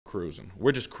cruising.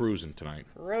 We're just cruising tonight.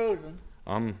 Cruising.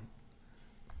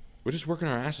 We're just working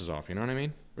our asses off, you know what I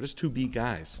mean? We're just two beat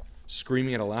guys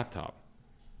screaming at a laptop.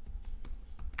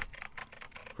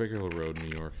 Quaker Hill Road, New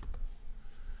York.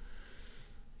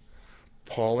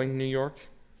 Pauling, New York?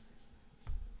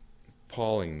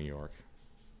 Pauling, New York.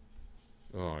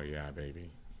 Oh, yeah, baby.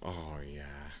 Oh, yeah.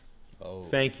 Oh,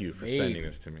 thank you for sending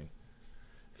this to me.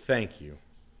 Thank you.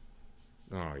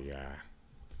 Oh, yeah.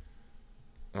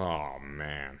 Oh,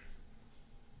 man.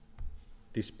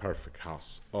 This perfect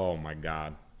house. Oh, my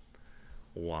God.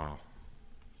 Wow.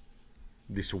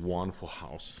 This wonderful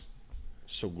house.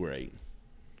 So great.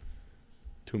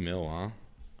 2 mil, huh?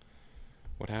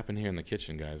 What happened here in the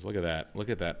kitchen, guys? Look at that. Look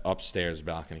at that upstairs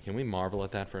balcony. Can we marvel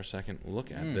at that for a second?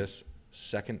 Look at this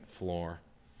second floor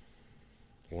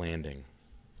landing.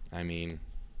 I mean,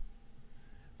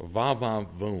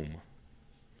 va-va-voom.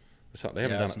 They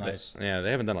haven't done nice. They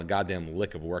haven't done a goddamn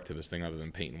lick of work to this thing other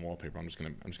than paint and wallpaper. I'm just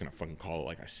gonna fucking call it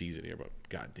like I sees it here, but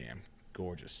goddamn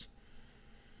gorgeous.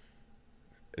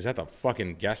 Is that the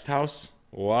fucking guest house?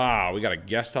 Wow, we got a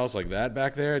guest house like that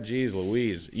back there? Jeez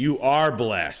Louise. You are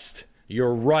blessed.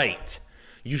 You're right.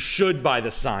 You should buy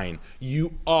the sign.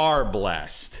 You are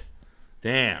blessed.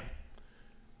 Damn.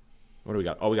 What do we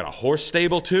got? Oh, we got a horse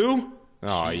stable too?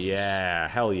 Oh, Jesus. Yeah.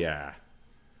 Hell yeah.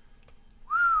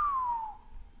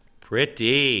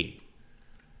 Pretty.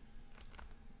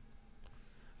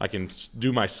 I can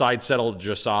do my side saddle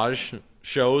dressage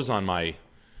shows on my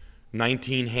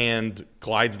 19-hand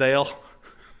Clydesdale.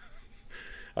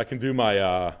 I can do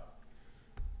my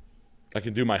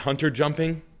hunter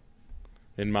jumping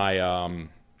in my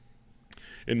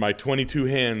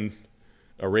 22-hand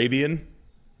Arabian.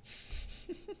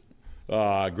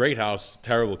 Great house,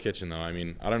 terrible kitchen though. I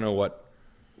mean, I don't know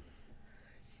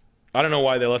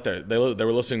why they let they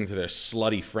were listening to their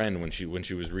slutty friend when she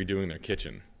was redoing their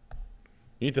kitchen.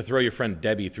 You need to throw your friend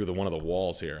Debbie through one of the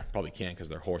walls here. Probably can't because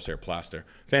they're horsehair plaster.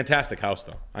 Fantastic house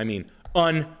though. I mean,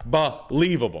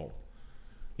 unbelievable.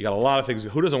 You got a lot of things.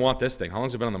 Who doesn't want this thing? How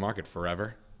long's it been on the market?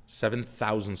 Forever.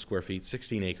 7,000 square feet,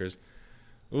 16 acres.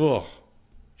 Ugh,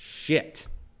 shit.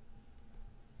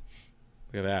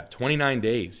 Look at that. 29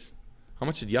 days. How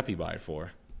much did Yuppie buy it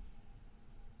for?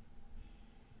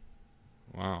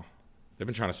 Wow. They've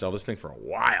been trying to sell this thing for a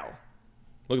while.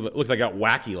 Look, they got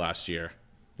wacky last year.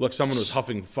 Look, someone was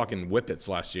huffing fucking whippets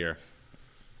last year.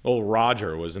 Old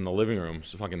Roger was in the living room.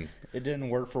 So fucking. It didn't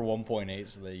work for 1.8,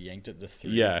 so they yanked it to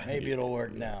 3. Yeah. Maybe it'll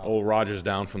work now. Old Roger's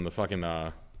down from the fucking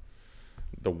the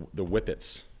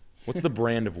whippets. What's the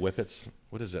brand of whippets?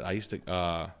 What is it? I used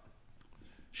to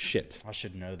shit. I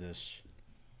should know this.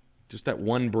 Just that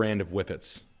one brand of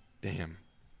whippets. Damn.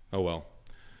 Oh well.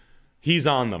 He's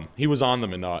on them. He was on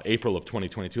them in April of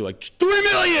 2022. Like 3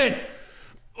 million.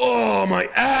 Oh my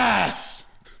ass.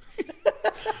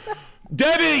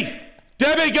 Debbie,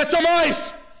 get some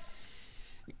ice.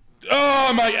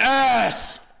 Oh my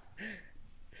ass.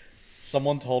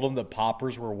 Someone told him that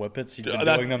poppers were whippets. He'd been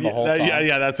doing them the whole time.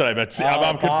 Yeah, that's what I meant. See,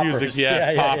 I'm confusing.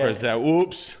 Yes, poppers. Yeah.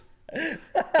 Oops.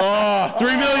 Oh,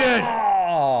 3 million.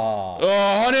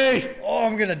 Oh, honey. Oh,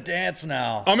 I'm gonna dance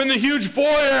now. I'm in the huge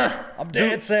foyer. I'm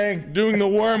dancing. Doing the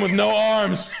worm with no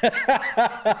arms.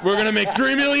 We're gonna make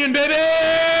 3 million, baby.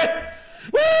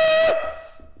 Woo!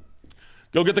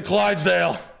 Go get the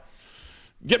Clydesdale.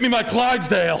 Get me my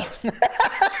Clydesdale.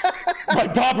 My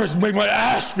poppers make my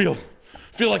ass feel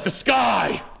like the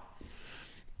sky.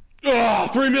 Oh,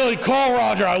 3 million. Call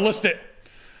Roger. I list it.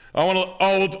 I want to.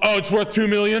 Oh, it's worth 2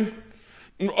 million.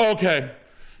 Okay,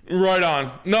 right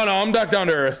on. No, I'm back down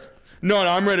to earth. No,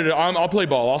 I'm ready to. I'll play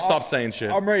ball. I'll stop saying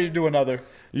shit. I'm ready to do another.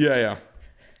 Yeah.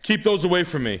 Keep those away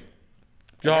from me.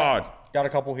 God. Got a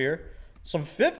couple here. Some 50.